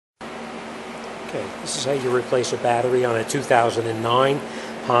Okay, this is how you replace a battery on a 2009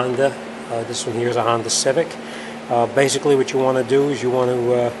 Honda. This one here is a Honda Civic. Basically what you want to do is you want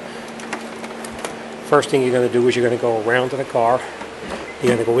to, first thing you're going to do is you're going to go around to the car.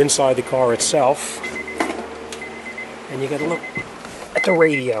 You're going to go inside the car itself. And you're going to look at the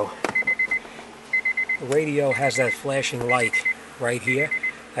radio. The radio has that flashing light right here.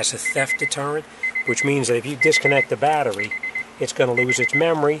 That's a theft deterrent, which means that if you disconnect the battery, it's going to lose its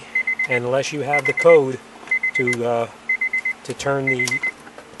memory. And unless you have the code to turn the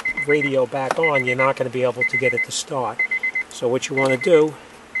radio back on, you're not going to be able to get it to start. So what you want to do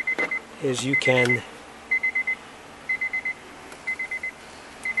is you can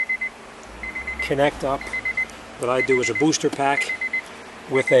connect up. What I do is a booster pack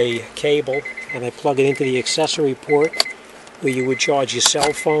with a cable, and I plug it into the accessory port where you would charge your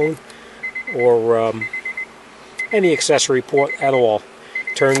cell phone or any accessory port at all.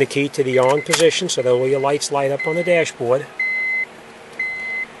 Turn the key to the on position so that all your lights light up on the dashboard.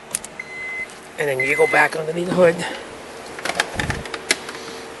 And then you go back underneath the hood.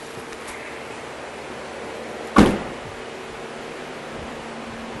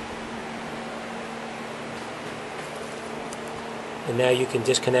 And now you can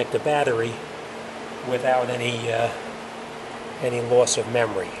disconnect the battery without any loss of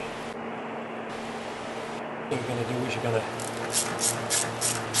memory. What you're going to do is you're going to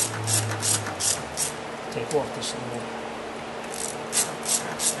take off this little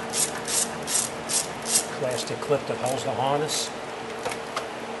plastic clip that holds the harness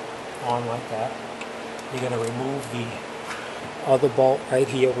on like that. You're going to remove the other bolt right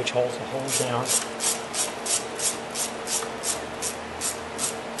here which holds the hose down.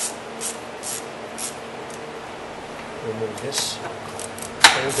 Remove this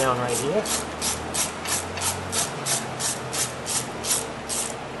hold down right here.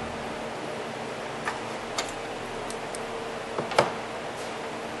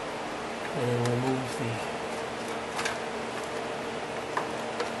 And then remove the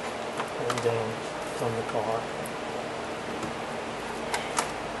hold down from the car.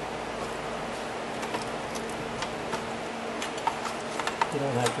 You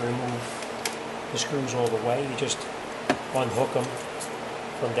don't have to remove the screws all the way, you just unhook them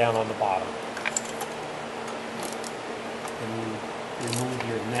from down on the bottom. And you remove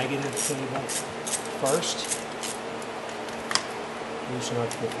your negative cable first. Loosen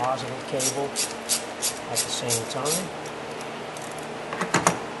up your positive cable at the same time.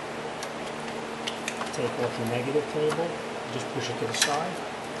 Take off your negative cable, just push it to the side.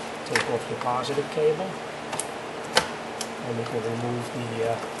 Take off your positive cable, and we can remove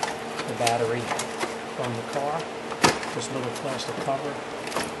the battery from the car. This little plastic cover,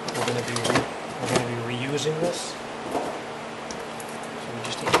 we're going to be reusing this. So we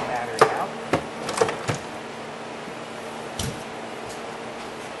just take the battery out.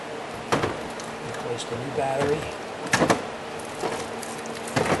 Replace the new battery.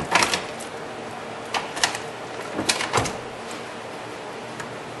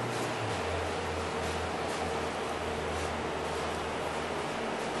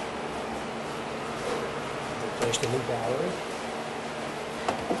 Replace the new battery.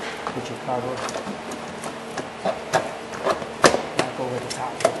 Put your cover back over the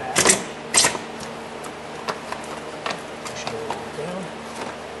top of the battery. Push it all down.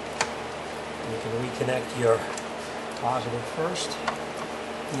 You can reconnect your positive first,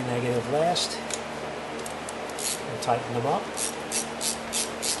 your negative last, and tighten them up.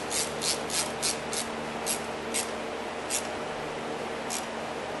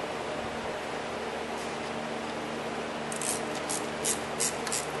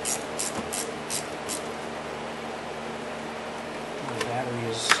 The battery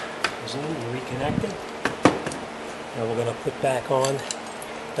is in and reconnected. Now we're going to put back on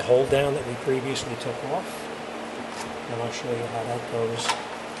the hold down that we previously took off, and I'll show you how that goes.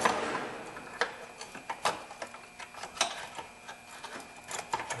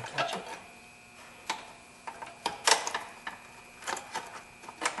 Catch it.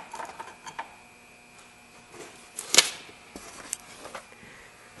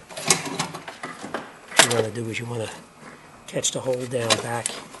 What you want to do is you want to catch the hold down back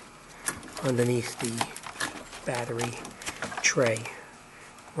underneath the battery tray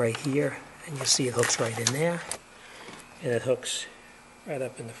right here, and you'll see it hooks right in there, and it hooks right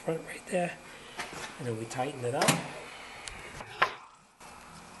up in the front right there, and then we tighten it up.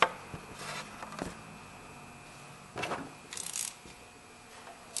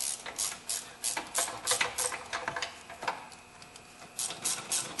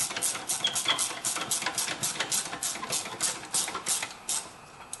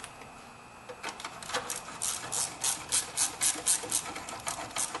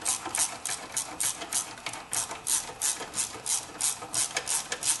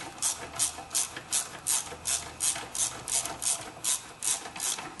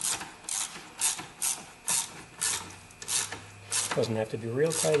 Doesn't have to be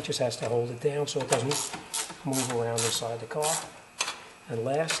real tight, it just has to hold it down so it doesn't move around inside the car. And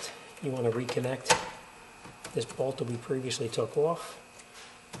last, you want to reconnect this bolt that we previously took off.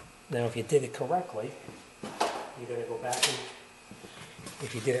 Now if you did it correctly, you're going to go back in.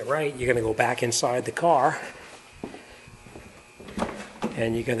 If you did it right, you're going to go back inside the car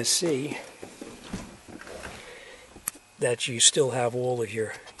and you're going to see that you still have all of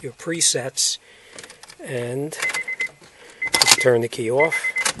your presets, and you can turn the key off,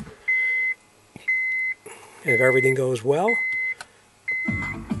 and if everything goes well,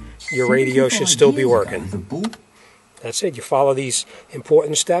 your radio should still be working. That's it. You follow these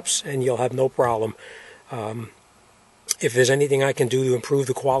important steps and you'll have no problem. If there's anything I can do to improve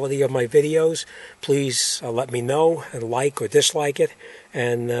the quality of my videos, please let me know and like or dislike it,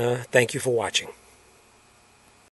 and thank you for watching.